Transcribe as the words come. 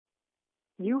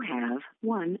You have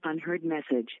one unheard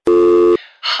message.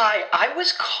 Hi, I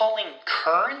was calling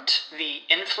Current, the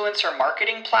influencer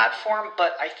marketing platform,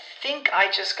 but I think I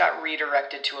just got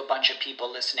redirected to a bunch of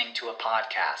people listening to a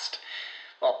podcast.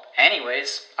 Well,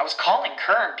 anyways, I was calling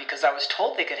Current because I was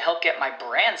told they could help get my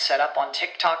brand set up on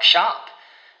TikTok Shop,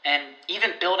 and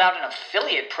even build out an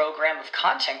affiliate program of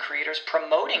content creators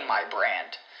promoting my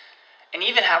brand, and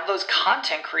even have those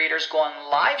content creators go on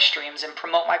live streams and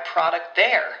promote my product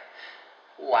there.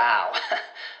 Wow,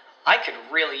 I could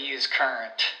really use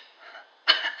Current.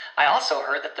 I also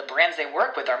heard that the brands they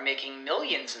work with are making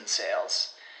millions in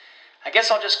sales. I guess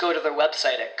I'll just go to their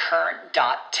website at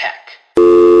current.tech.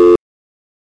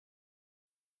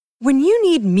 When you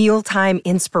need mealtime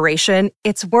inspiration,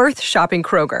 it's worth shopping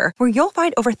Kroger, where you'll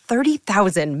find over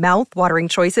 30,000 mouth-watering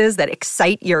choices that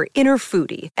excite your inner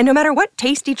foodie. And no matter what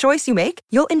tasty choice you make,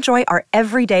 you'll enjoy our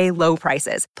everyday low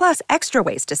prices, plus extra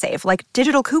ways to save, like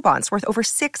digital coupons worth over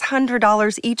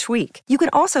 $600 each week. You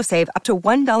can also save up to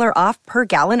 $1 off per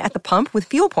gallon at the pump with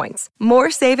fuel points.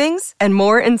 More savings and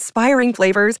more inspiring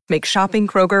flavors make shopping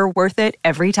Kroger worth it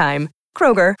every time.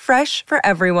 Kroger, fresh for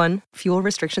everyone. Fuel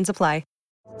restrictions apply.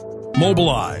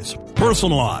 Mobilize,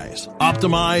 personalize,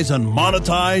 optimize, and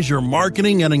monetize your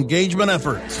marketing and engagement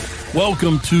efforts.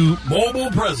 Welcome to Mobile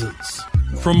Presence.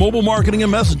 From mobile marketing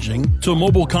and messaging to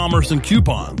mobile commerce and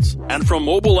coupons, and from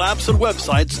mobile apps and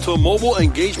websites to mobile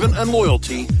engagement and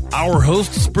loyalty, our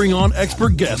hosts bring on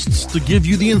expert guests to give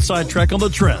you the inside track on the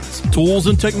trends, tools,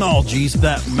 and technologies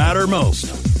that matter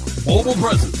most. Mobile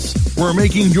Presence, where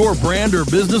making your brand or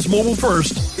business mobile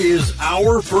first is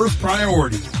our first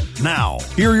priority. Now,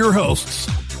 here are your hosts,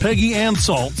 Peggy Ann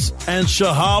Saltz and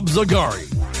Shahab Zagari.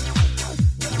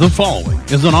 The following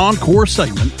is an encore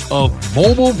segment of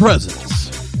Mobile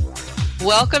Presence.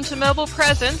 Welcome to Mobile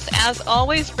Presence, as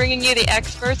always bringing you the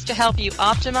experts to help you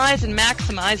optimize and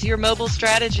maximize your mobile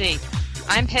strategy.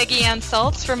 I'm Peggy Ann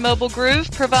Saltz from Mobile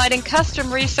Groove, providing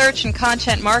custom research and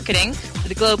content marketing for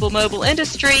the global mobile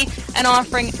industry and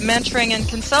offering mentoring and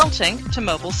consulting to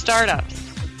mobile startups.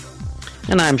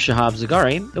 And I'm Shahab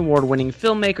Zagari, award-winning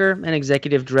filmmaker and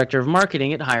executive director of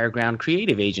marketing at Higher Ground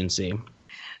Creative Agency.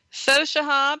 So,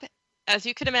 Shahab, as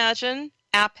you can imagine,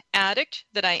 app addict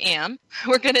that I am,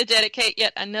 we're going to dedicate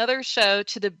yet another show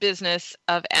to the business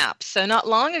of apps. So not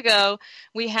long ago,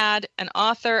 we had an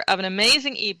author of an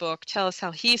amazing ebook tell us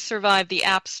how he survived the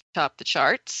apps top the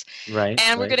charts. Right.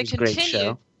 And we're going to continue. Great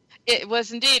show. It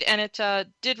was indeed, and it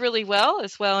did really well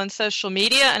as well in social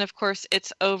media, and of course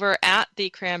it's over at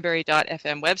the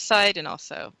cranberry.fm website and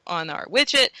also on our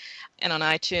widget and on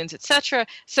iTunes, etc.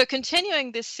 So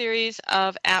continuing this series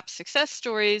of app success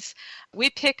stories, we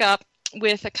pick up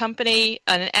with a company,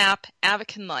 an app,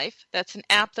 Avakin Life. That's an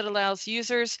app that allows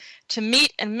users to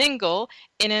meet and mingle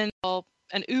in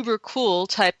an uber cool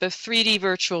type of 3D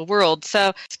virtual world. So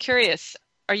I was curious,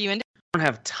 are you into Don't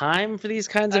have time for these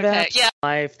kinds of apps. Yeah.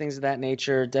 Live, things of that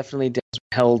nature. Definitely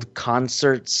held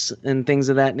concerts and things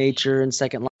of that nature in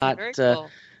Second Lot. Very cool.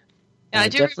 Yeah, I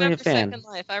do remember Second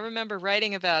Life. I remember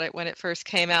writing about it when it first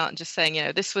came out and just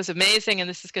saying, this was amazing and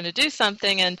this is going to do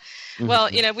something. And, well,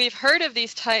 we've heard of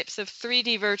these types of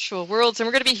 3D virtual worlds, and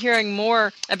we're going to be hearing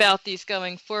more about these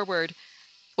going forward.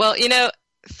 Well,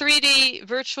 3D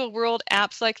virtual world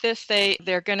apps like this,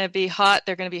 they're going to be hot.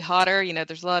 They're going to be hotter.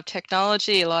 There's a lot of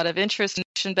technology, a lot of interest,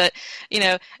 but,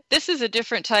 this is a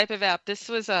different type of app. This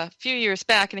was a few years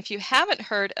back. And if you haven't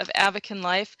heard of Avakin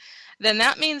Life, then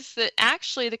that means that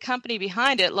actually the company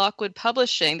behind it, Lockwood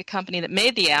Publishing, the company that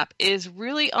made the app, is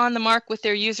really on the mark with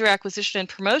their user acquisition and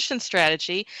promotion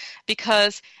strategy,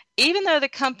 because even though the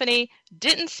company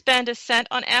didn't spend a cent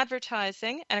on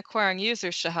advertising and acquiring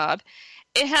users, Shahab,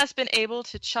 it has been able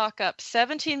to chalk up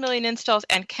 17 million installs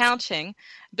and counting,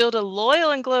 build a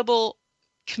loyal and global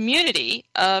community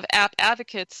of app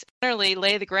advocates, generally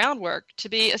lay the groundwork to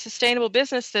be a sustainable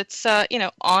business that's,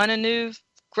 on a new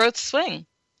growth swing.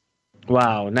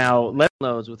 Wow. Now, let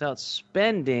loads without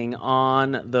spending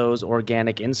on those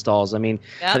organic installs. I mean,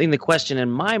 I think the question in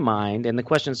my mind, and the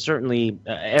question certainly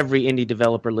every indie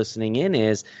developer listening in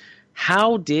is,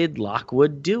 how did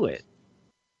Lockwood do it?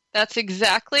 That's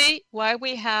exactly why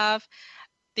we have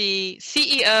the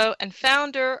CEO and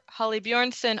founder, Holly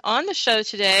Bjornsson, on the show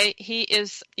today. He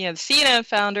is the CEO and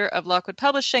founder of Lockwood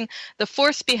Publishing, the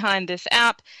force behind this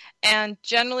app, and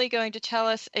generally going to tell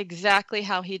us exactly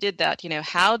how he did that.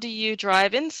 How do you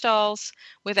drive installs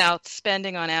without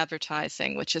spending on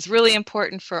advertising, which is really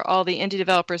important for all the indie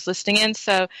developers listening in.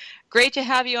 So great to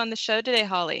have you on the show today,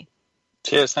 Holly.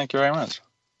 Cheers. Thank you very much.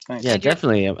 Thanks. Yeah,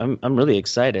 definitely. I'm really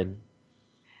excited.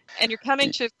 And you're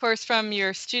coming to, of course, from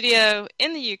your studio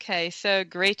in the UK, so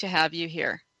great to have you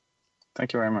here.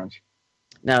 Thank you very much.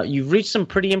 Now, you've reached some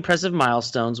pretty impressive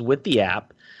milestones with the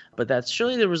app, but that's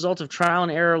surely the result of trial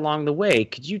and error along the way.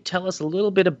 Could you tell us a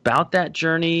little bit about that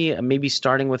journey, maybe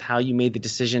starting with how you made the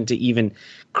decision to even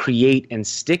create and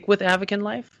stick with Avakin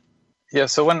Life? Yeah,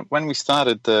 so when we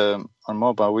started on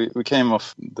mobile, we came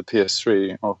off the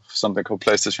PS3 of something called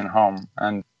PlayStation Home,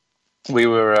 and we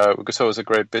were because it was a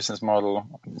great business model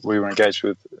we were engaged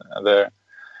with there.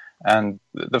 And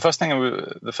the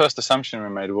first assumption we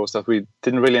made was that we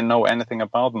didn't really know anything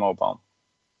about mobile.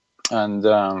 And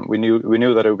we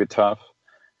knew that it would be tough,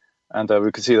 and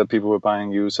we could see that people were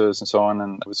buying users and so on,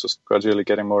 and it was just gradually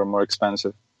getting more and more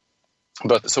expensive.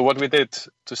 But so what we did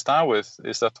to start with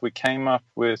is that we came up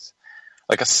with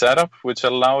like a setup which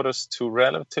allowed us to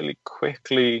relatively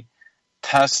quickly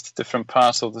test different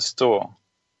parts of the store.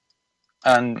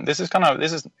 And this is kind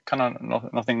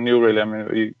of nothing new really. I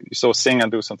mean, you saw Zynga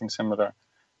do something similar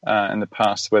in the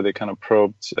past, where they kind of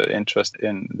probed interest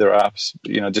in their apps,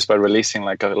 just by releasing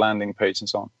like a landing page and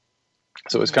so on.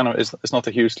 So it's not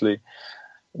a hugely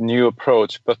new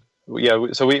approach, but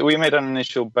yeah. So we made an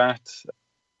initial bet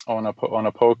on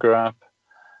a poker app,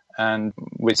 and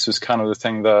which was kind of the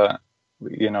thing that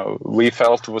we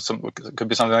felt could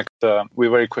be something like we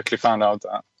very quickly found out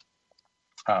that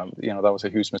that was a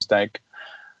huge mistake.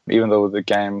 Even though the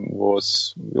game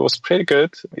was pretty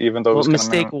good, even though it was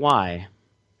mistake. Why?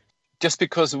 Just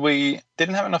because we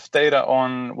didn't have enough data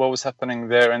on what was happening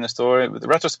there in the store.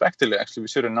 Retrospectively, actually, we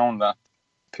should have known that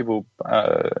people,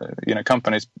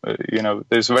 companies,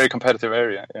 there's a very competitive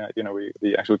area,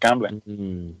 the actual gambling,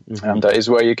 and is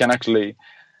where you can actually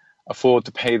afford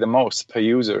to pay the most per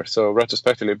user. So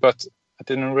retrospectively, but I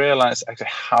didn't realize actually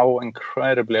how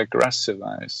incredibly aggressive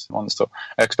that is on the store.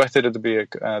 I expected it to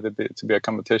be a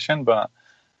competition, but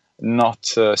not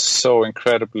so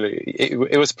incredibly.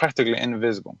 It was practically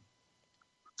invisible.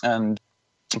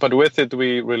 But with it,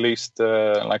 we released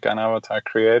like an avatar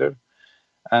creator,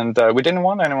 and we didn't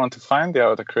want anyone to find the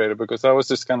avatar creator, because that was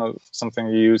just kind of something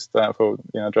you used for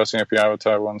dressing up your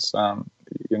avatar once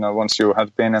you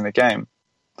had been in the game.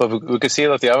 But we could see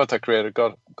that the avatar creator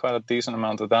got quite a decent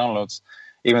amount of downloads,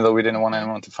 even though we didn't want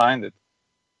anyone to find it.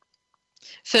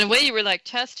 So in a way, you were like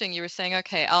testing. You were saying,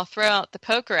 okay, I'll throw out the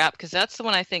poker app because that's the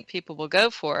one I think people will go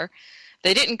for.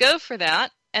 They didn't go for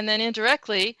that, and then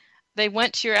indirectly they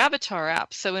went to your avatar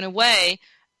app. So in a way,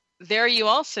 there you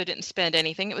also didn't spend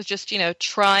anything. It was just,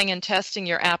 trying and testing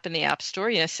your app in the App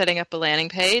Store, setting up a landing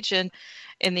page and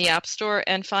in the App Store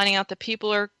and finding out that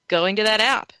people are going to that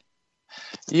app.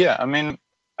 Yeah, I mean,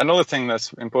 another thing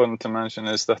that's important to mention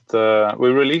is that we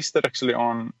released it actually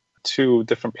on 2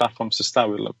 different platforms to start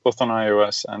with, both on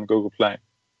iOS and Google Play.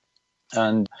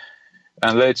 And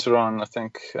later on, I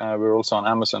think we were also on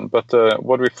Amazon. But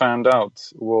what we found out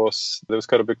was there was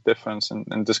quite a big difference in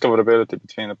discoverability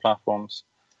between the platforms.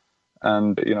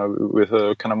 And, with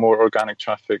a kind of more organic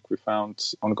traffic we found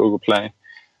on Google Play.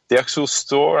 The actual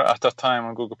store at that time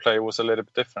on Google Play was a little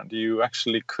bit different. You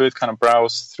actually could kind of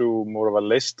browse through more of a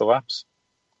list of apps,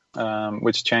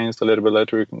 which changed a little bit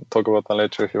later. We can talk about that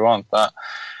later if you want.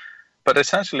 But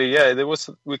essentially, yeah,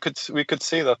 we could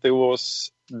see that there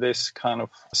was this kind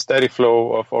of steady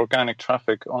flow of organic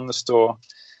traffic on the store,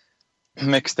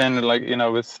 mixed in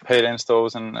with paid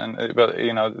installs but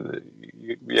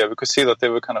we could see that they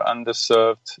were kind of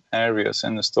underserved areas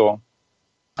in the store,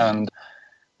 and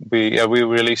we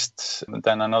released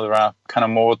then another app kind of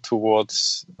more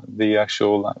towards the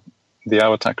actual the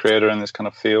avatar creator in this kind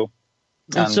of feel.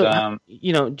 And so,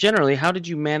 generally, how did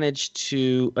you manage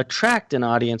to attract an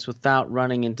audience without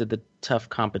running into the tough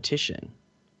competition?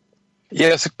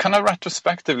 Yeah, so kind of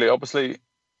retrospectively, obviously,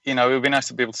 it would be nice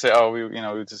to be able to say,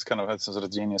 we just kind of had some sort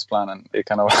of genius plan, and it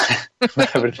kind of,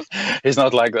 it's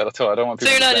not like that at all. I don't want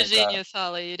people to So you're not a genius,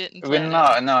 Holly. You didn't We're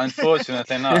not, no,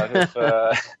 unfortunately not.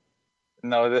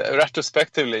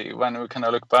 Retrospectively, when we kind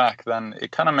of look back, then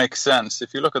it kind of makes sense.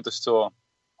 If you look at the store,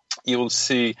 you will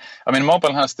see, I mean,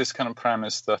 mobile has this kind of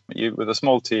premise that with a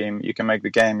small team, you can make the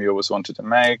game you always wanted to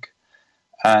make.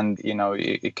 And,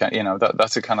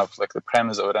 that's a kind of like the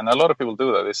premise of it. And a lot of people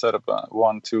do that. They set up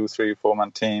 1, 2, 3,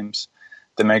 4-man teams.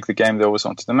 They make the game they always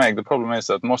wanted to make. The problem is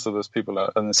that most of those people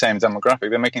are in the same demographic.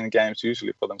 They're making the games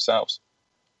usually for themselves.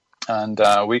 And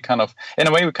we kind of, in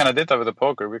a way, we kind of did that with the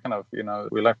poker. We kind of,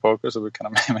 we like poker, so we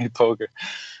kind of made poker.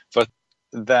 But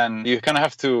then you kind of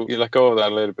have to let go of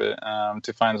that a little bit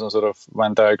to find some sort of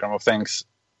Venn diagram of things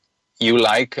you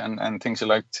like and things you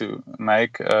like to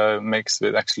make mixed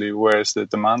with actually where's the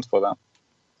demand for that.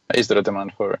 Is there a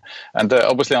demand for it? And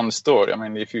obviously on the store, I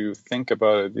mean, if you think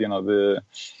about it, the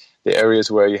areas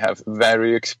where you have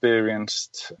very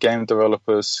experienced game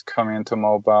developers coming into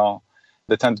mobile,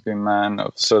 They tend to be men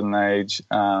of a certain age.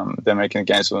 They're making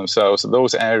games for themselves. So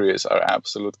those areas are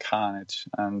absolute carnage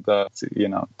and,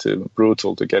 too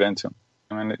brutal to get into.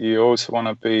 I mean, you always want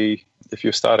to be, if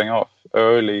you're starting off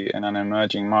early in an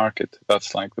emerging market,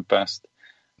 that's like the best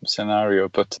scenario.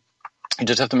 But you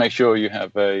just have to make sure you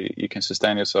can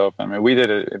sustain yourself. I mean, we did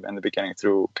it in the beginning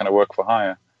through kind of work for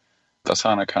hire. That's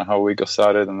kind of how we got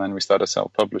started, and then we started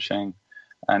self-publishing,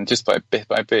 and just by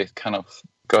bit, kind of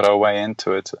got our way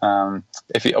into it.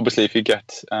 If you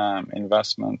get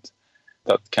investment,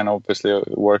 that can obviously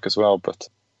work as well, but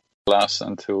last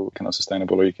until kind of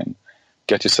sustainable, or you can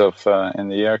get yourself in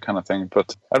the air kind of thing.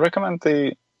 But I recommend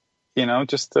the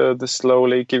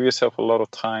slowly give yourself a lot of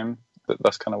time.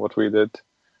 That's kind of what we did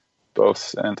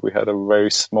both, and we had a very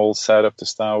small setup to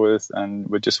start with, and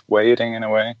we're just waiting in a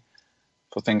way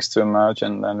for things to emerge.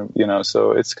 And then,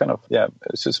 so it's kind of,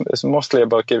 it's mostly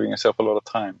about giving yourself a lot of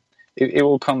time. It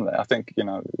will come there. I think,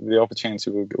 the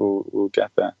opportunity will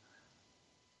get there.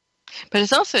 But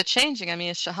it's also changing. I mean,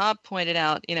 as Shahab pointed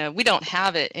out, we don't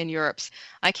have it in Europe.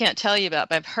 I can't tell you about,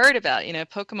 but I've heard about,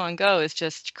 Pokemon Go is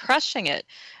just crushing it.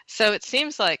 So it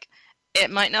seems like it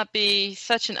might not be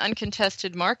such an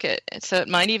uncontested market. So it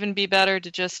might even be better to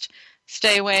just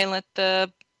stay away and let the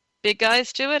big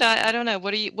guys do it. I don't know.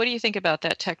 What do you think about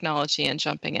that technology and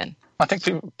jumping in? I think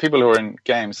people who are in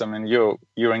games, I mean,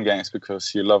 you're in games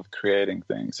because you love creating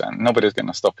things, and nobody's going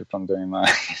to stop you from doing that.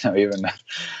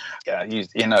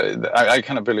 I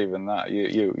kind of believe in that.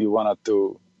 You want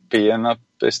to be in that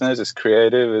business. It's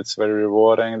creative. It's very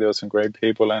rewarding. There are some great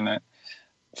people in it.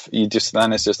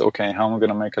 It's just, okay, how am I going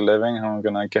to make a living? How am I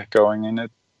going to get going in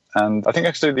it? And I think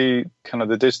actually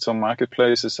the digital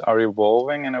marketplaces are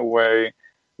evolving in a way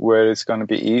where it's going to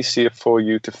be easier for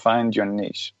you to find your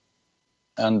niche.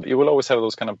 And you will always have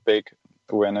those kind of big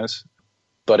winners.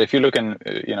 But if you look in,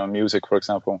 music, for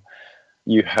example,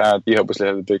 you obviously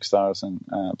have the big stars,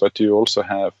 but you also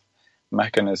have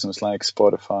mechanisms like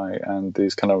Spotify and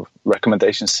these kind of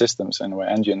recommendation systems, in a way,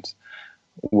 engines,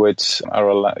 which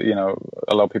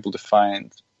allow people to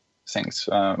find things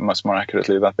much more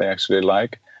accurately that they actually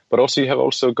like. But also you have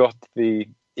also got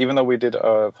even though we did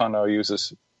find our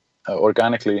users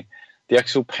organically, the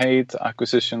actual paid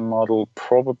acquisition model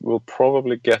will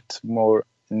probably get more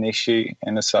niche-y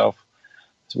in itself,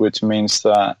 which means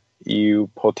that you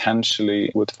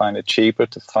potentially would find it cheaper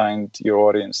to find your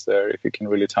audience there if you can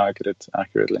really target it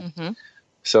accurately. Mm-hmm.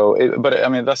 So, but I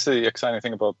mean, that's the exciting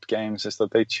thing about games, is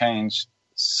that they change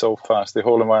so fast. The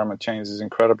whole environment changes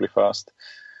incredibly fast,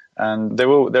 and there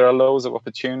are loads of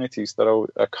opportunities that are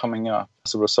coming up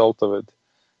as a result of it.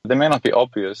 They may not be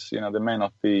obvious, they may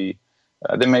not be.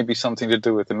 There may be something to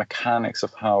do with the mechanics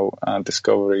of how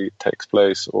discovery takes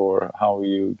place, or how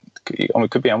it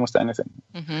could be almost anything.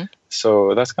 Mm-hmm.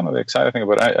 So that's kind of the exciting thing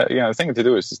about it. The thing to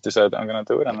do is just decide, I'm going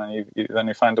to do it, and then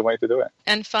you find a way to do it.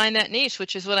 And find that niche,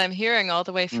 which is what I'm hearing all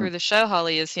the way through the show,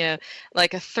 Holly, is,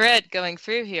 like a thread going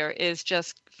through here is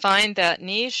just find that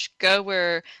niche, go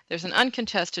where there's an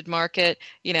uncontested market,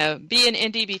 be an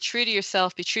indie, be true to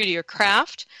yourself, be true to your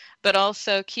craft, but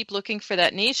also keep looking for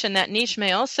that niche. And that niche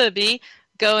may also be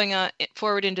going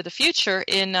forward into the future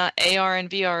in AR and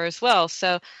VR as well.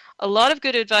 So a lot of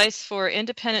good advice for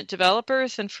independent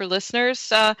developers and for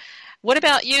listeners. What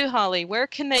about you, Holly? Where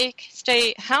can they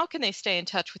stay? How can they stay in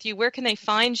touch with you? Where can they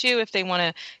find you if they want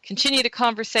to continue the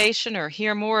conversation or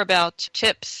hear more about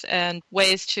tips and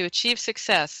ways to achieve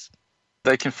success?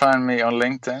 They can find me on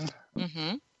LinkedIn.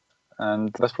 Mm-hmm.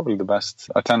 And that's probably the best.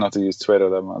 I tend not to use Twitter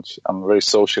that much. I'm very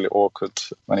socially awkward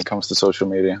when it comes to social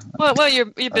media. Well, you're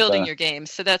building your games,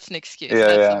 so that's an excuse.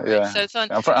 Yeah. So it's on.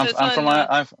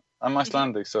 I'm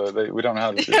Icelandic, so we don't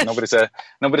have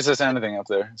nobody says anything up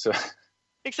there. So.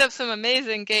 Except some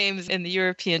amazing games in the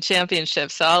European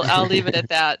Championship. So I'll leave it at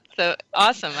that. So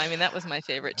awesome. I mean, that was my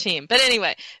favorite team. But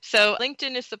anyway, so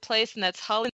LinkedIn is the place, and that's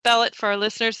Holly. Spell it for our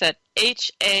listeners. That's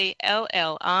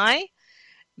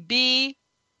HALLIBJORNSSON.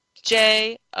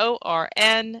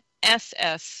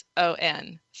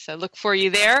 So look for you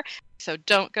there. So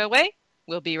don't go away.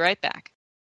 We'll be right back.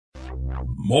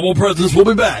 Mobile Presence will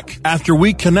be back after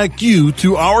we connect you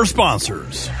to our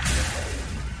sponsors.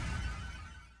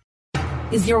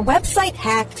 Is your website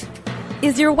hacked?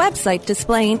 Is your website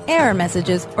displaying error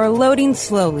messages or loading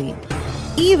slowly?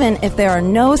 Even if there are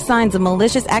no signs of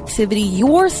malicious activity,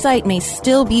 your site may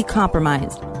still be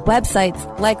compromised.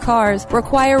 Websites, like cars,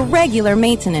 require regular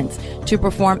maintenance to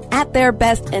perform at their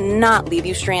best and not leave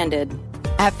you stranded.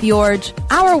 At Fjorge,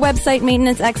 our website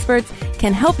maintenance experts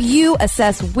can help you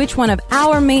assess which one of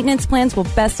our maintenance plans will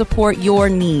best support your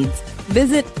needs.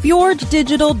 Visit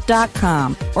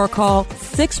fjorddigital.com or call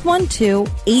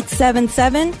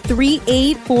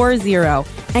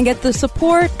 612-877-3840 and get the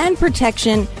support and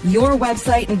protection your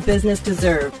website and business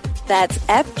deserve. That's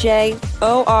FJORGE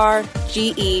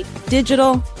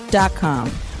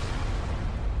digital.com.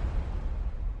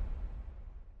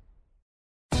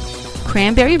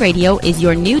 Cranberry Radio is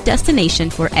your new destination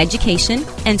for education,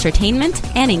 entertainment,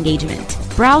 and engagement.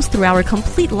 Browse through our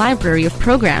complete library of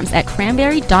programs at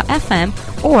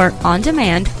cranberry.fm or on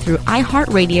demand through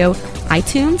iHeartRadio,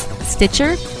 iTunes,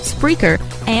 Stitcher, Spreaker,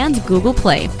 and Google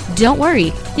Play. Don't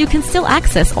worry, you can still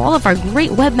access all of our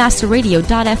great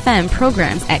webmasterradio.fm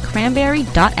programs at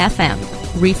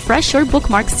cranberry.fm. Refresh your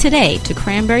bookmarks today to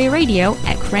Cranberry Radio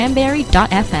at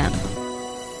cranberry.fm.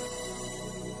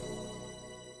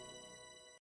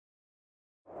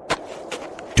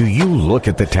 Do you look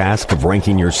at the task of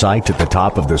ranking your site at the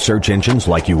top of the search engines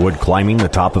like you would climbing the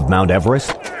top of Mount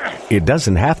Everest? It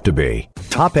doesn't have to be.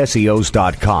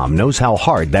 TopSEOs.com knows how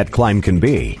hard that climb can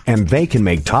be, and they can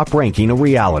make top ranking a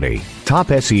reality. Top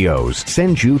SEOs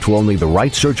sends you to only the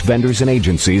right search vendors and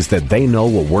agencies that they know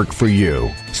will work for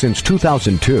you. Since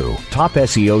 2002,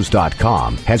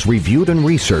 TopSEOs.com has reviewed and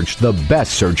researched the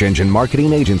best search engine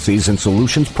marketing agencies and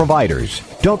solutions providers.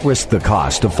 Don't risk the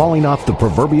cost of falling off the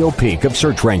proverbial peak of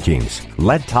search rankings.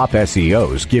 Let Top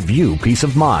SEOs give you peace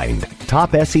of mind.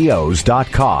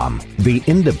 TopSEOs.com, the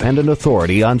independent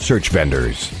authority on search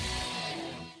vendors.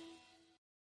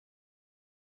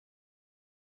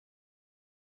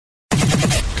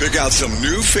 Pick out some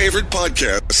new favorite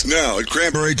podcasts now at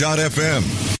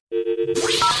cranberry.fm.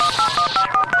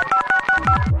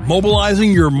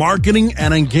 Mobilizing your marketing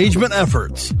and engagement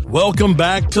efforts. Welcome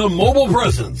back to Mobile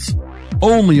Presence,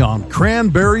 only on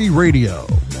Cranberry Radio.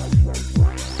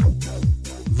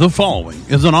 The following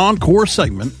is an encore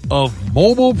segment of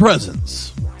Mobile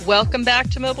Presence. Welcome back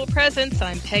to Mobile Presence.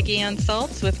 I'm Peggy Ann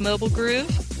Saltz with Mobile Groove.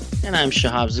 And I'm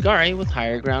Shahab Zagari with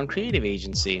Higher Ground Creative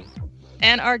Agency.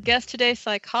 And our guest today,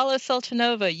 Saikala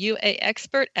Sultanova, UA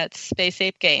expert at Space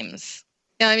Ape Games.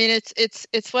 Yeah, I mean, it's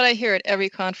what I hear at every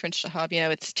conference, Shahab. You know,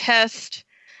 it's test,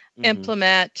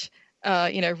 implement,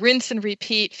 rinse and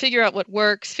repeat, figure out what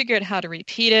works, figure out how to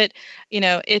repeat it. You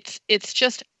know, it's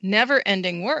just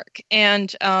never-ending work.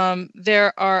 And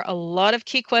there are a lot of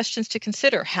key questions to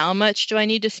consider. How much do I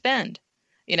need to spend?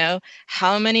 You know,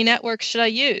 how many networks should I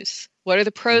use? What are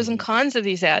the pros and cons of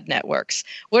these ad networks?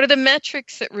 What are the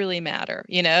metrics that really matter?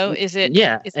 You know, is it?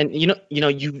 Yeah, and you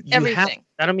everything. Have.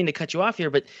 I don't mean to cut you off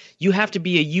here, but you have to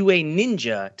be a UA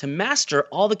ninja to master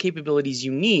all the capabilities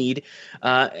you need,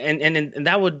 and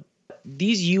that would.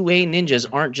 These UA ninjas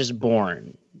aren't just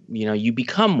born. You know, you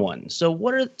become one. So,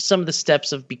 what are some of the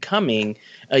steps of becoming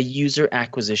a user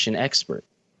acquisition expert?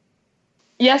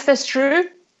 Yes, that's true.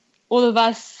 All of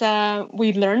us,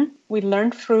 we learn. We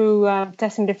learn through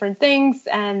testing different things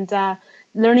and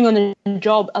learning on the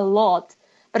job a lot.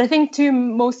 But I think two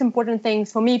most important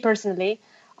things for me personally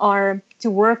are to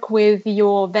work with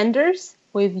your vendors,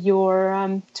 with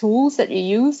your tools that you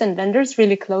use and vendors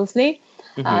really closely,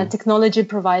 technology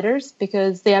providers,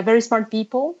 because they are very smart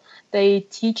people. They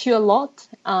teach you a lot.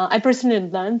 I personally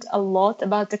learned a lot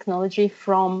about technology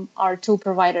from our tool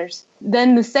providers.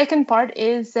 Then the second part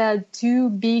is to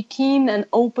be keen and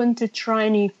open to try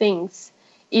new things,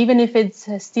 even if it's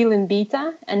still in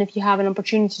beta. And if you have an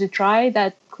opportunity to try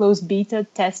that closed beta,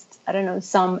 test,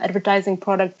 some advertising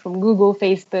product from Google,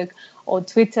 Facebook, or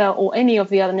Twitter, or any of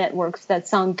the other networks that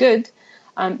sound good,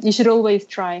 you should always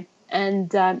try.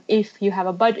 And if you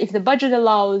have if the budget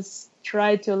allows,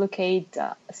 try to allocate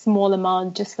a small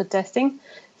amount just for testing.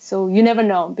 So you never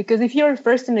know, because if you're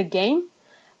first in the game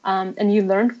and you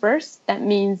learn first, that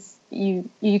means you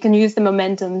can use the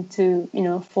momentum to,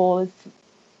 for.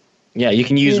 Yeah, you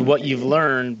can use what you've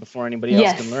learned before anybody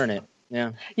else can learn it.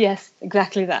 Yeah. Yes,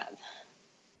 exactly that.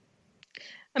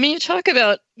 I mean, you talk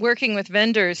about working with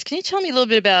vendors. Can you tell me a little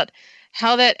bit about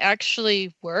how that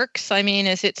actually works? I mean,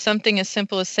 is it something as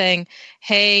simple as saying,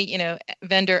 hey,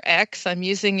 vendor X, I'm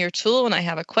using your tool and I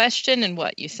have a question, and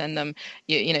what you send them,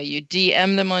 you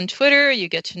DM them on Twitter, you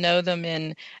get to know them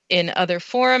in other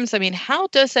forums. I mean, how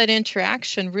does that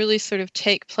interaction really sort of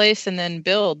take place and then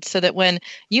build so that when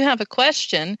you have a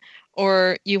question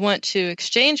or you want to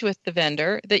exchange with the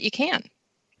vendor that you can?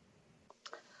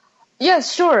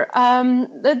 Yes, sure.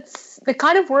 That's the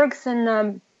kind of works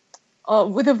in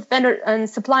with the vendor and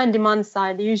supply and demand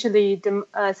side. Usually the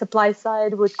supply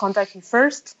side would contact you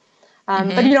first,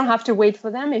 but you don't have to wait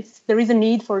for them. If there is a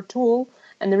need for a tool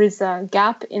and there is a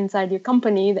gap inside your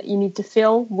company that you need to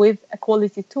fill with a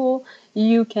quality tool,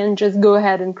 you can just go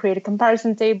ahead and create a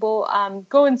comparison table,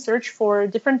 go and search for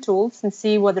different tools and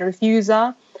see what the reviews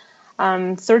are.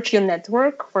 search your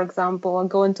network, for example, and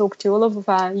go and talk to all of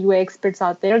UA experts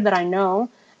out there that I know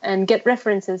and get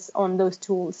references on those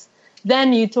tools.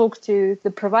 Then you talk to the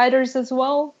providers as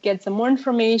well, get some more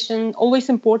information. Always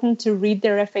important to read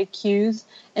their FAQs,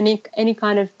 any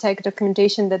kind of tech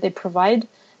documentation that they provide,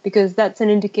 because that's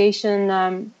an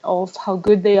indication of how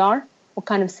good they are, what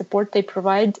kind of support they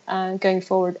provide going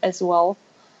forward as well.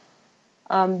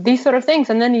 These sort of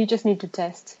things. And then you just need to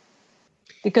test,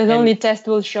 because only test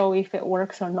will show if it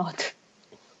works or not.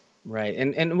 Right.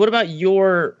 And what about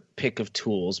your pick of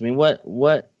tools? I mean,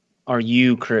 what are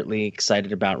you currently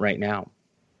excited about right now?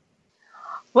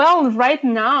 Well, right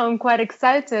now I'm quite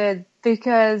excited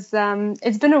because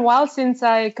it's been a while since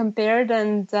I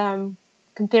contrasted,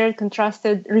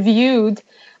 reviewed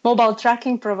mobile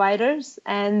tracking providers,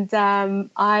 and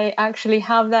I actually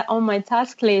have that on my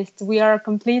task list. We are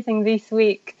completing this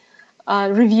week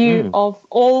review of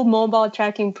all mobile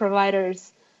tracking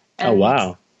providers. And,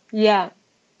 wow. Yeah.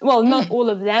 Well, not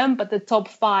all of them, but the top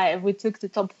 5. We took the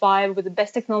top 5 with the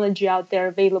best technology out there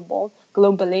available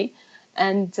globally.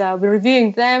 And we're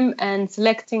reviewing them and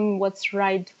selecting what's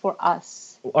right for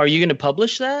us. Are you going to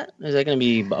publish that? Is that going to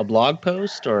be a blog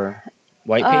post or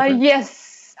white paper?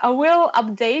 Yes, I will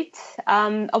update.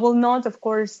 I will not, of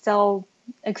course,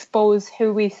 expose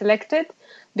who we selected,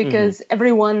 because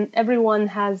everyone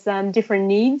has different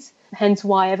needs, hence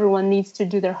why everyone needs to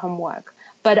do their homework.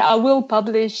 But I will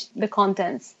publish the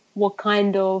contents, what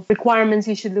kind of requirements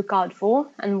you should look out for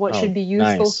and what should be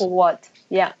useful for what.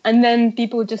 Yeah. And then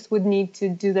people just would need to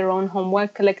do their own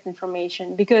homework, collect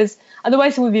information, because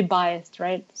otherwise it would be biased,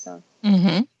 right? So.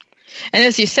 And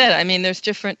as you said, I mean, there's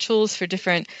different tools for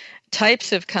different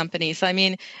types of companies. I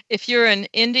mean, if you're an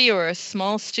indie or a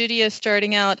small studio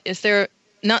starting out, is there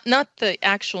not the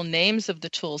actual names of the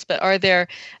tools, but are there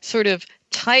sort of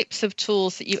types of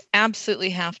tools that you absolutely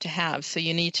have to have? So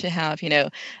you need to have,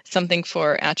 something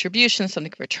for attribution,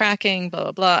 something for tracking, blah,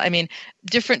 blah, blah. I mean,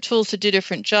 different tools to do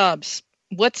different jobs.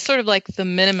 What's sort of like the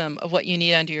minimum of what you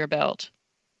need under your belt?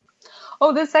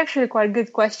 Oh, that's actually quite a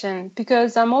good question,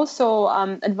 because I'm also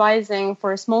advising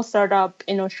for a small startup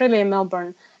in Australia,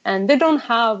 Melbourne, and they don't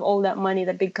have all that money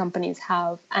that big companies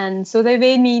have. And so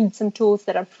they need some tools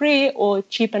that are free or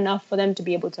cheap enough for them to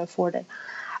be able to afford it.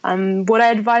 What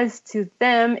I advise to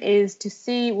them is to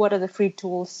see what are the free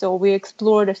tools. So we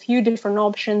explored a few different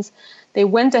options. They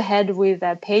went ahead with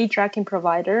a paid tracking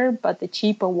provider, but the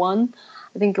cheaper one.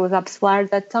 I think it was AppsFlyer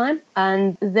at that time.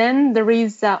 And then there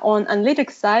is, on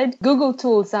analytics side, Google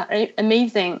tools are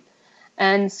amazing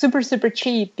and super, super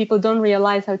cheap. People don't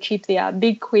realize how cheap they are.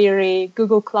 BigQuery,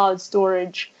 Google Cloud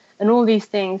Storage, and all these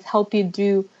things help you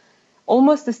do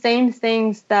almost the same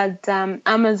things that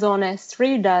Amazon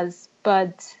S3 does,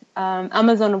 but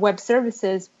Amazon Web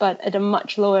Services, but at a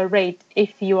much lower rate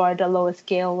if you are at a lower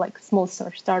scale, like small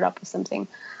startup or something.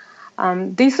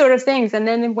 These sort of things. And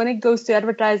then when it goes to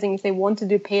advertising, if they want to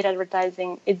do paid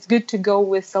advertising, it's good to go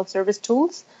with self-service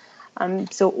tools.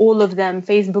 So all of them,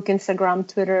 Facebook,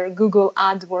 Instagram, Twitter, Google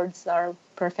AdWords are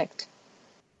perfect.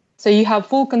 So you have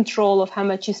full control of how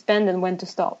much you spend and when to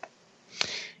stop.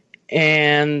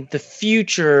 And the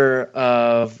future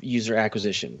of user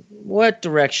acquisition, what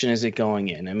direction is it going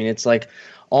in? I mean, it's like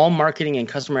all marketing and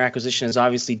customer acquisition is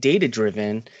obviously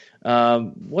data-driven.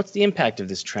 What's the impact of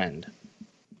this trend?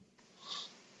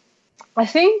 I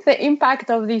think the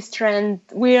impact of this trend,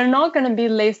 we are not going to be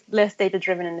less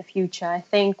data-driven in the future. I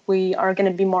think we are going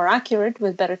to be more accurate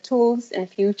with better tools in the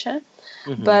future.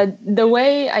 But the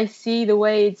way I see the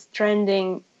way it's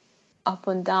trending up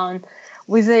and down,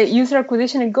 with the user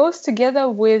acquisition, it goes together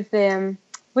with the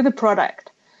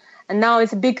product. And now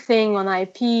it's a big thing on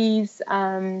IPs,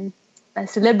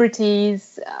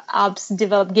 celebrities,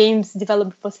 games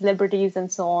developed for celebrities, and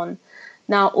so on.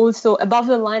 Now, also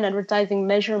above-the-line advertising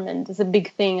measurement is a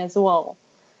big thing as well.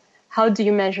 How do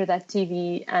you measure that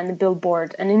TV and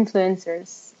billboard and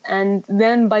influencers? And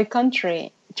then by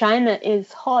country, China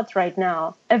is hot right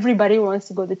now. Everybody wants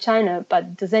to go to China,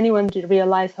 but does anyone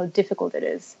realize how difficult it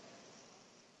is?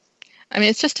 I mean,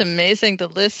 it's just amazing, the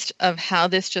list of how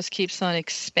this just keeps on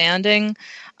expanding.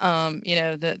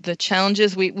 The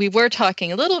challenges. We were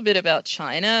talking a little bit about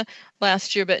China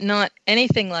last year, but not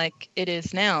anything like it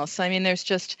is now. So, I mean, there's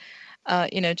just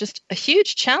a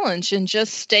huge challenge in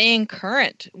just staying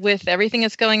current with everything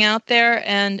that's going out there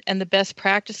and the best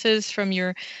practices from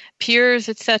your peers,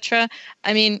 etc.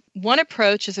 I mean, one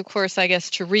approach is, of course, I guess,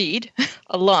 to read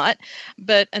a lot,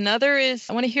 but another is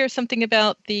I want to hear something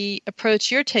about the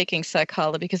approach you're taking,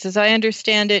 Saikala, because as I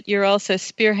understand it, you're also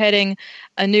spearheading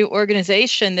a new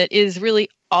organization that is really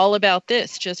all about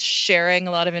this, just sharing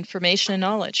a lot of information and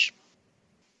knowledge.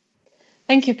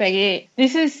 Thank you, Peggy.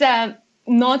 This is a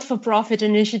not-for-profit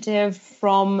initiative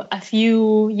from a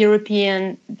few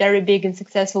European very big and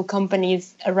successful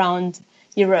companies around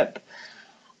Europe.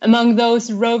 Among those,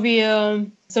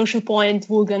 Rovio, Social Point,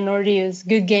 Vulgan, Nordeus,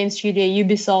 Good Game Studio,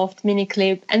 Ubisoft,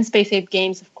 Miniclip, and Space Ape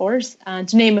Games, of course,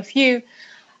 to name a few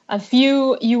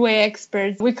UA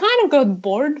experts. We kind of got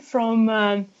bored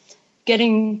from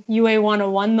getting UA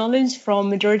 101 knowledge from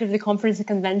majority of the conference and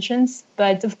conventions,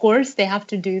 but of course they have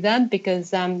to do that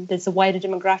because there's a wider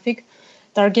demographic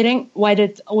targeting, wider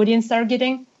audience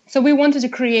targeting. So we wanted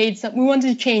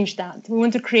to change that. We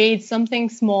want to create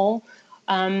something small,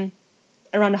 around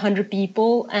 100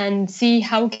 people, and see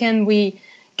how can we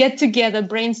get together,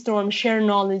 brainstorm, share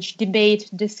knowledge, debate,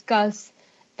 discuss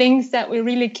things that we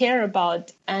really care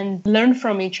about and learn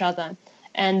from each other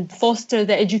and foster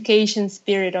the education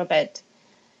spirit of it,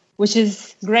 which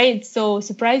is great. So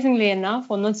surprisingly enough,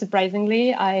 or not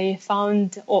surprisingly,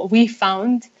 we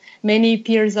found many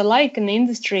peers alike in the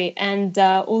industry and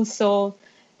also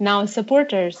now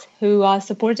supporters who are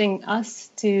supporting us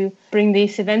to bring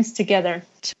these events together.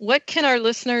 What can our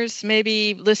listeners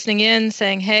maybe listening in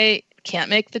saying, hey, can't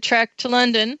make the trek to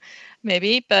London,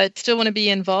 maybe, but still want to be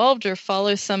involved or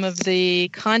follow some of the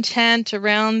content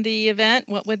around the event,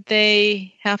 what would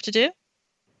they have to do?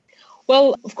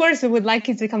 Well, of course, we would like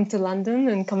you to come to London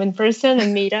and come in person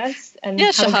and meet us and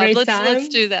have a great time. Let's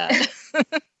do that.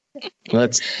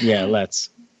 Let's. Yeah,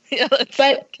 let's.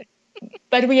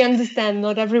 But we understand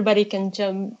not everybody can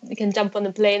jump on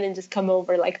a plane and just come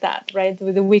over like that, right,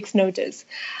 with a week's notice.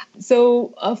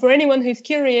 So for anyone who's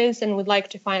curious and would like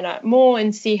to find out more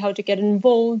and see how to get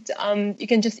involved, you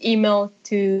can just email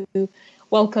to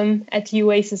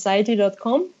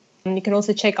welcome@uasociety.com. And you can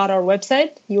also check out our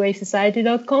website,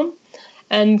 uasociety.com,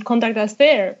 and contact us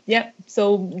there. Yeah,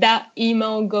 so that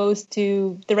email goes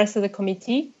to the rest of the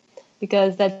committee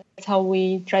because that's how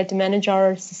we try to manage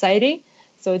our society.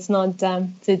 So it's not,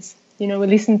 we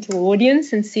listen to the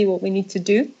audience and see what we need to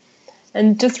do.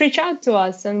 And just reach out to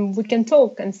us and we can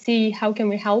talk and see how can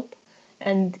we help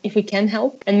and if we can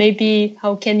help. And maybe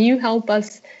how can you help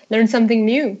us learn something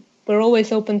new? We're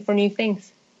always open for new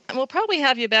things. And we'll probably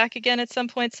have you back again at some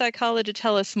point, Psychology, to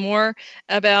tell us more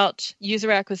about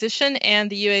user acquisition and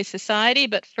the UA Society.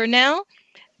 But for now,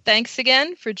 thanks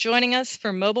again for joining us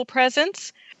for Mobile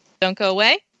Presence. Don't go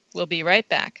away. We'll be right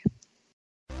back.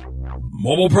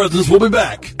 Mobile Presence will be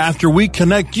back after we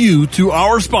connect you to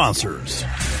our sponsors.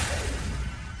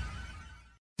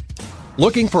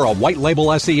 Looking for a white label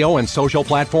SEO and social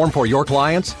platform for your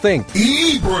clients? Think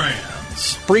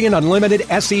eBrands. Free and unlimited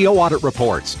SEO audit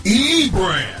reports.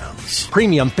 eBrands.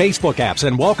 Premium Facebook apps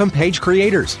and welcome page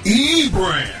creators.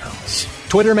 eBrands.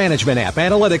 Twitter management app,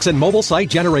 analytics, and mobile site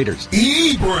generators.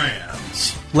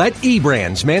 eBrands. Let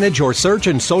eBrands manage your search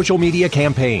and social media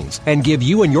campaigns and give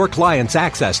you and your clients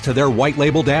access to their white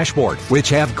label dashboard, which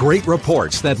have great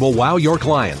reports that will wow your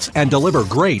clients and deliver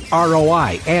great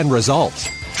ROI and results.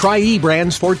 Try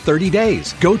eBrands for 30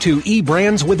 days. Go to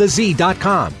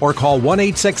eBrandsWithAZ.com or call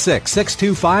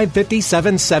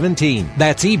 1-866-625-5717.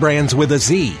 That's eBrands with a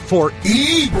Z for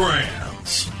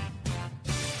eBrands.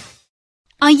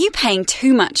 Are you paying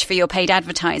too much for your paid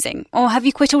advertising? Or have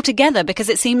you quit altogether because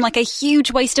it seemed like a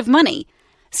huge waste of money?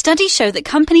 Studies show that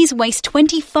companies waste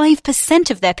 25%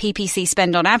 of their PPC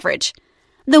spend on average.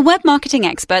 The web marketing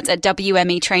experts at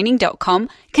WMEtraining.com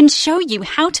can show you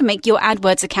how to make your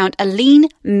AdWords account a lean,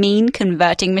 mean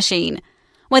converting machine.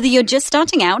 Whether you're just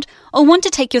starting out or want to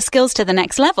take your skills to the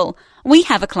next level, we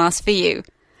have a class for you.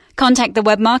 Contact the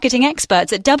web marketing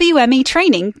experts at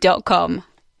WMEtraining.com.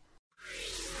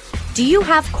 Do you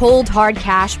have cold, hard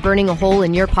cash burning a hole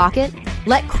in your pocket?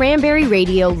 Let Cranberry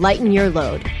Radio lighten your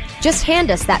load. Just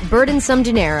hand us that burdensome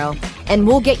dinero, and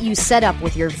we'll get you set up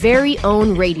with your very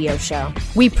own radio show.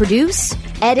 We produce,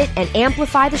 edit, and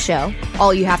amplify the show.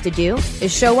 All you have to do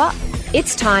is show up.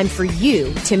 It's time for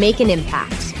you to make an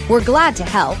impact. We're glad to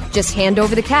help. Just hand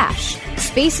over the cash.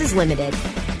 Space is limited,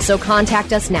 so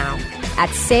contact us now at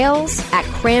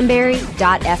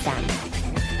sales@cranberry.fm.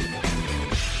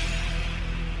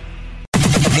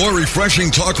 More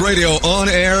refreshing talk radio on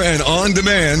air and on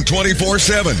demand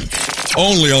 24/7.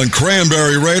 Only on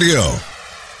Cranberry Radio.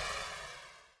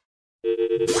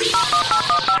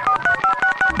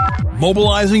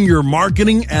 Mobilizing your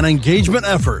marketing and engagement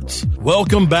efforts.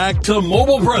 Welcome back to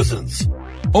Mobile Presence.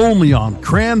 Only on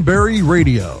Cranberry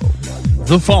Radio.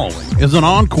 The following is an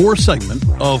encore segment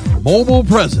of Mobile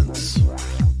Presence.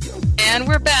 And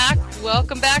we're back.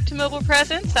 Welcome back to Mobile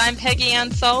Presence. I'm Peggy Ann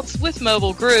Saltz with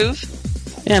Mobile Groove.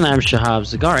 And I'm Shahab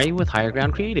Zagari with Higher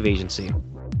Ground Creative Agency.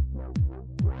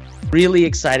 Really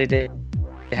excited to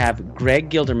to have Greg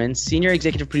Gilderman, Senior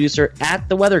Executive Producer at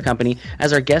The Weather Company,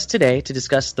 as our guest today to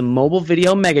discuss the mobile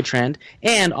video megatrend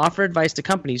and offer advice to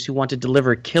companies who want to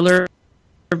deliver killer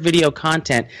video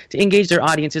content to engage their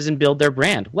audiences and build their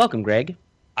brand. Welcome, Greg.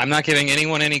 I'm not giving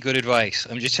anyone any good advice.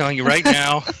 I'm just telling you right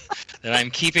now that I'm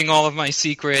keeping all of my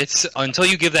secrets until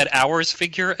you give that hours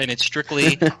figure, and it's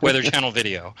strictly Weather Channel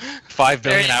video. 5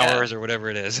 billion hours or whatever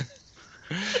it is.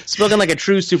 Spoken like a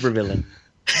true supervillain.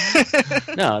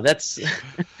 No, that's...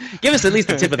 Give us at least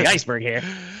the tip of the iceberg here.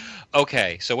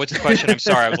 Okay, so what's the question? I'm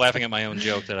sorry, I was laughing at my own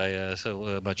joke that I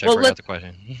forgot the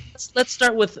question. Let's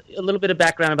start with a little bit of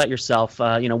background about yourself.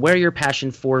 Where your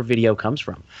passion for video comes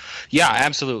from. Yeah,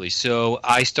 absolutely. So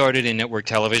I started in network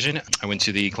television. I went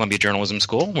to the Columbia Journalism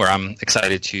School, where I'm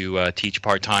excited to teach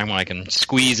part-time when I can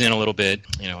squeeze in a little bit,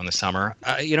 in the summer.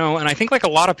 And I think like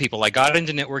a lot of people, I got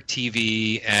into network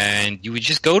TV, and you would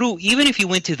just go to, even if you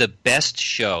went to the best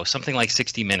show, something like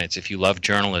 60 Minutes, if you love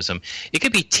journalism, it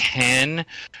could be 10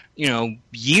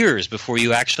 years before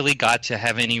you actually got to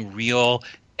have any real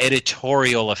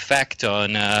editorial effect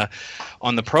on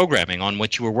the programming, on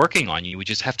what you were working on. You would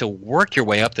just have to work your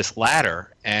way up this ladder.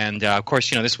 And, of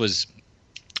course, this was,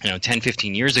 10,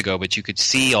 15 years ago, but you could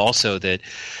see also that,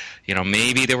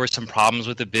 maybe there were some problems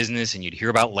with the business, and you'd hear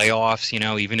about layoffs,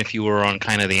 even if you were on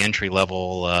kind of the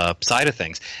entry-level side of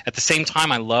things. At the same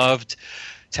time, I loved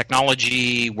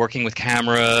technology, working with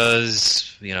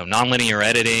cameras, nonlinear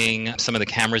editing, some of the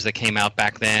cameras that came out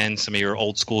back then. Some of your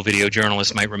old school video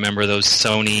journalists might remember those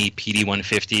Sony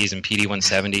PD-150s and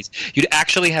PD-170s. You'd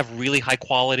actually have really high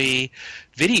quality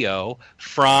video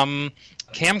from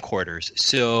camcorders.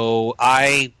 So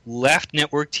I left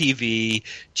network TV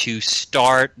to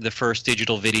start the first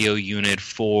digital video unit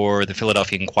for the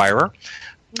Philadelphia Inquirer.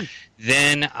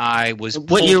 Then I was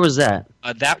What year was that?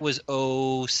 That was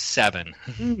 2007.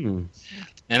 And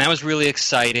that was really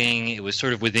exciting. It was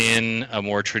sort of within a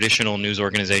more traditional news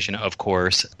organization, of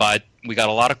course, but we got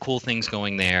a lot of cool things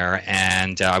going there.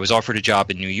 And I was offered a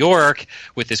job in New York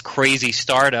with this crazy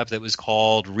startup that was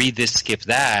called Read This, Skip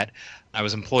That. I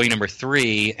was employee number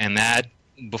 3, and that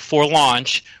before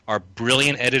launch, our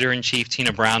brilliant editor-in-chief,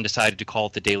 Tina Brown, decided to call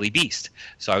it the Daily Beast.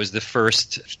 So I was the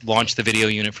first, launched the video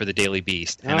unit for the Daily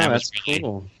Beast. And that was really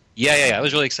cool. Yeah, it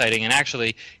was really exciting. And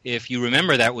actually, if you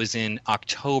remember, that was in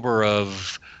October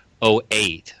of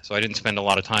 2008. So I didn't spend a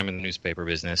lot of time in the newspaper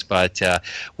business, but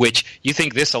which you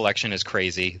think this election is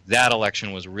crazy. That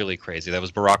election was really crazy. That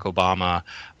was Barack Obama,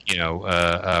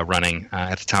 running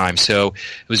at the time. So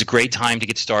it was a great time to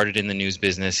get started in the news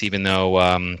business, even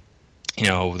though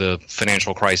the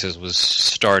financial crisis was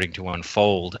starting to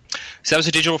unfold. So that was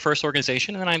a digital-first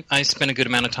organization, and I spent a good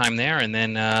amount of time there, and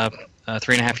then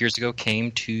 3.5 years ago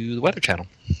came to the Weather Channel.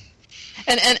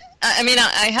 And I mean,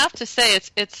 I have to say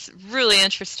it's really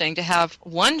interesting to have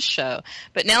one show,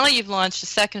 but now you've launched a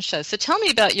second show. So tell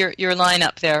me about your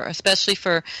lineup there, especially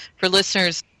for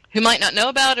listeners who might not know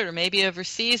about it or maybe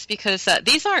overseas, because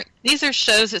these are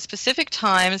shows at specific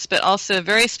times, but also a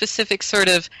very specific sort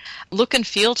of look and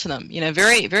feel to them.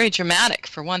 Very, very dramatic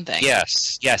for one thing.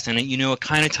 Yes, and it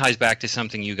kind of ties back to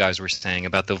something you guys were saying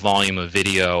about the volume of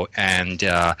video and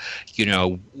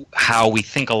how we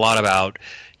think a lot about.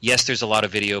 Yes, there's a lot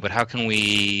of video, but how can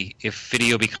we, if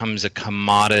video becomes a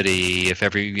commodity, if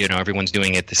everyone's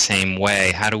doing it the same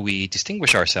way, how do we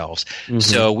distinguish ourselves? Mm-hmm.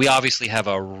 So we obviously have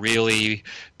a really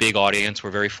big audience. We're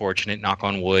very fortunate, knock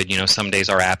on wood. Some days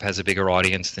our app has a bigger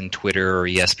audience than Twitter or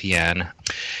ESPN.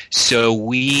 So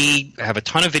we have a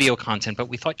ton of video content, but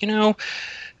we thought,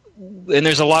 and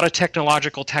there's a lot of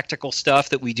tactical stuff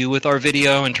that we do with our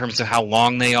video in terms of how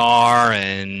long they are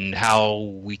and how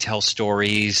we tell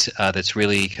stories that's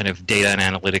really kind of data and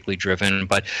analytically driven.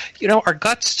 But, our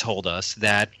guts told us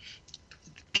that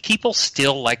people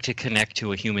still like to connect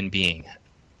to a human being,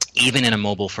 even in a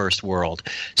mobile-first world.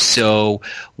 So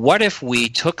what if we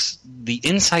took the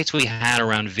insights we had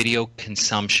around video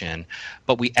consumption,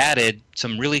 but we added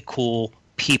some really cool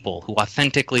people who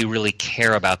authentically really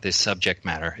care about this subject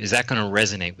matter? Is that going to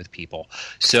resonate with people?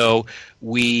 So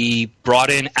we brought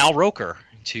in Al Roker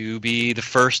to be the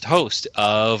first host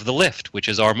of The Lift, which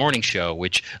is our morning show,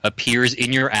 which appears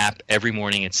in your app every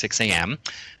morning at 6 a.m.,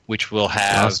 which will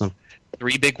have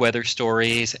 3 big weather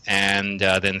stories and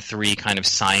then 3 kind of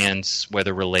science,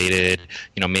 weather-related,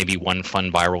 maybe 1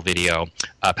 fun viral video,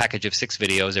 a package of 6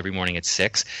 videos every morning at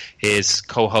 6. His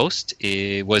co-host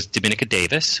was Dominica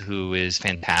Davis, who is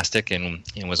fantastic and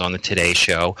was on the Today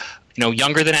Show.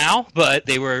 Younger than Al, but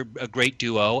they were a great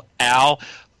duo. Al,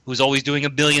 who's always doing a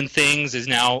billion things, is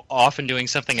now off and doing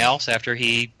something else after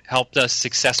he helped us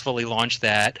successfully launch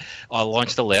The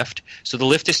Lift. So The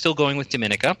Lift is still going with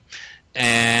Dominica.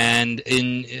 And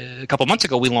a couple months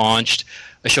ago, we launched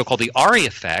a show called The Ari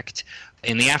Effect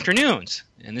in the afternoons.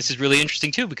 And this is really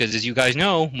interesting, too, because as you guys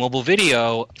know, mobile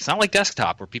video, it's not like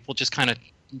desktop where people just kind of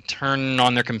turn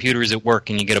on their computers at work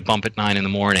and you get a bump at 9 in the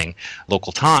morning,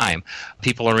 local time.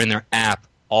 People are in their app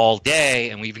all day,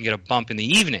 and we even get a bump in the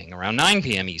evening around 9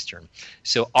 p.m. Eastern.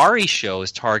 So Ari's show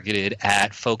is targeted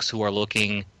at folks who are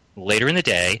looking later in the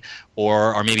day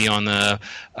or are maybe on the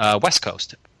West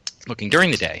Coast, looking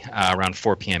during the day around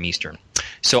 4 p.m. Eastern.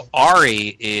 So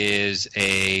Ari is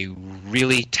a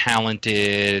really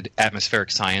talented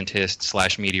atmospheric scientist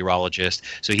 / meteorologist.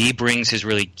 So he brings his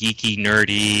really geeky,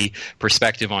 nerdy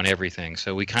perspective on everything.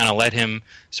 So we kind of let him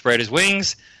spread his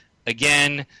wings,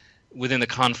 again, within the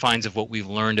confines of what we've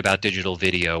learned about digital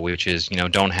video, which is,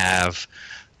 don't have,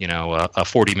 a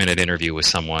 40-minute interview with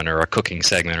someone or a cooking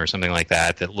segment or something like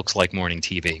that looks like morning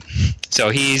TV. So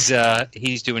he's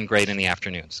doing great in the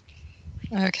afternoons.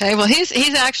 Okay, well,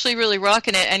 he's actually really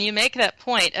rocking it, and you make that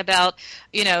point about,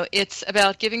 it's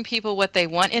about giving people what they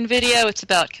want in video. It's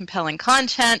about compelling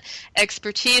content,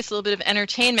 expertise, a little bit of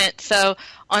entertainment. So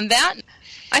on that,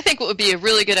 I think what would be a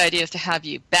really good idea is to have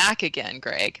you back again,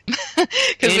 Greg,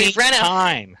 because we've run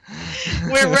out.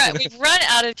 We've run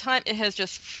out of time. It has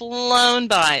just flown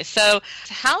by. So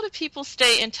how do people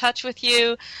stay in touch with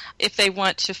you if they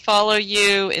want to follow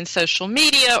you in social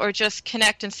media or just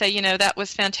connect and say, that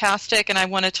was fantastic and I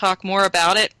want to talk more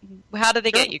about it? How do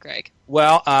they get you, Greg?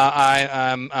 Well,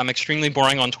 I'm extremely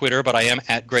boring on Twitter, but I am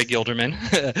at Greg Gilderman,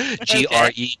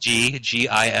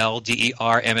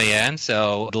 GreggGilderman.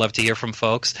 So I'd love to hear from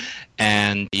folks.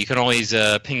 And you can always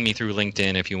ping me through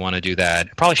LinkedIn if you want to do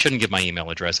that. Probably shouldn't give my email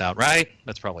address out, right?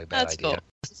 That's probably a bad idea. Cool.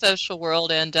 Social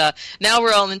world, and now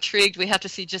we're all intrigued. We have to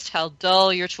see just how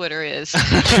dull your Twitter is.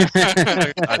 It's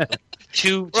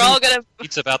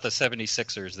about the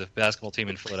 76ers, the basketball team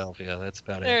in Philadelphia. That's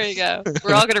about it. There you go.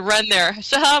 We're all going to run there.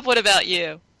 Shahab, what about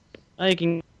you? You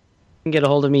can get a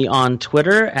hold of me on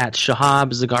Twitter at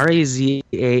Shahab Zargari,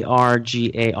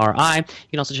 Zargari. You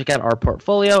can also check out our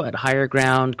portfolio at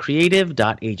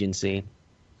highergroundcreative.agency.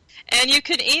 And you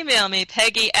can email me,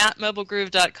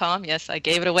 Peggy@mobilegroove.com. Yes, I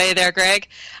gave it away there, Greg.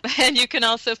 And you can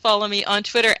also follow me on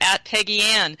Twitter at Peggy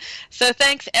Ann. So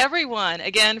thanks, everyone,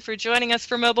 again, for joining us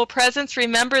for Mobile Presence.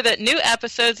 Remember that new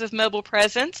episodes of Mobile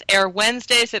Presence air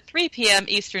Wednesdays at 3 p.m.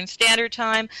 Eastern Standard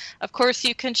Time. Of course,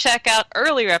 you can check out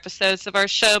earlier episodes of our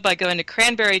show by going to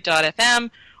cranberry.fm,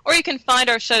 or you can find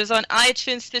our shows on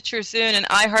iTunes, Stitcher, Zune, and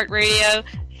iHeartRadio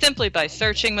simply by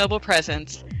searching Mobile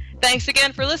Presence. Thanks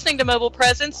again for listening to Mobile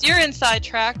Presence, your inside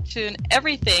track to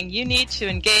everything you need to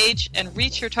engage and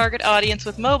reach your target audience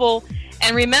with mobile.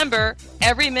 And remember,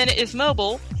 every minute is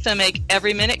mobile, so make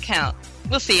every minute count.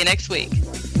 We'll see you next week.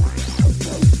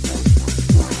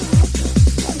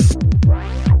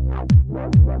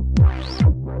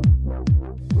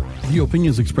 The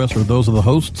opinions expressed are those of the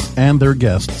hosts and their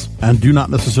guests and do not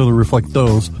necessarily reflect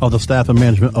those of the staff and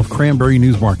management of Cranberry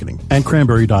News Marketing and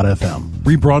Cranberry.fm.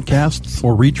 Rebroadcasts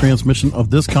or retransmission of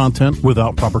this content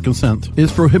without proper consent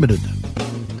is prohibited.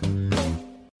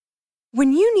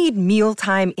 When you need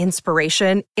mealtime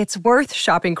inspiration, it's worth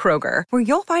shopping Kroger, where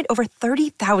you'll find over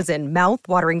 30,000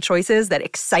 mouth-watering choices that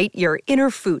excite your inner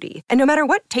foodie. And no matter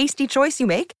what tasty choice you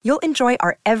make, you'll enjoy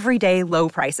our everyday low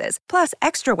prices, plus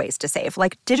extra ways to save,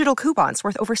 like digital coupons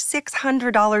worth over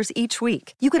 $600 each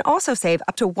week. You can also save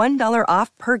up to $1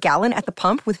 off per gallon at the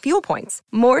pump with fuel points.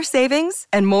 More savings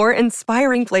and more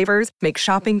inspiring flavors make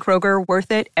shopping Kroger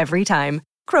worth it every time.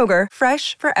 Kroger,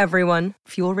 fresh for everyone.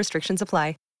 Fuel restrictions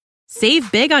apply.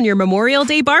 Save big on your Memorial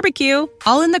Day barbecue,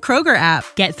 all in the Kroger app.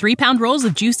 Get 3-pound rolls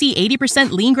of juicy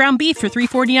 80% lean ground beef for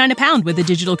 $3.49 a pound with a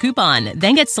digital coupon.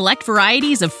 Then get select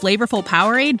varieties of flavorful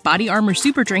Powerade, Body Armor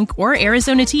Super Drink, or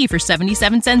Arizona tea for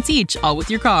 77 cents each, all with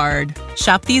your card.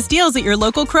 Shop these deals at your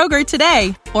local Kroger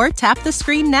today, or tap the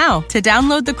screen now to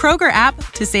download the Kroger app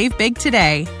to save big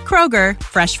today. Kroger,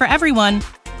 fresh for everyone.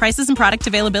 Prices and product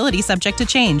availability subject to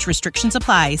change. Restrictions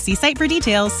apply. See site for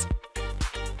details.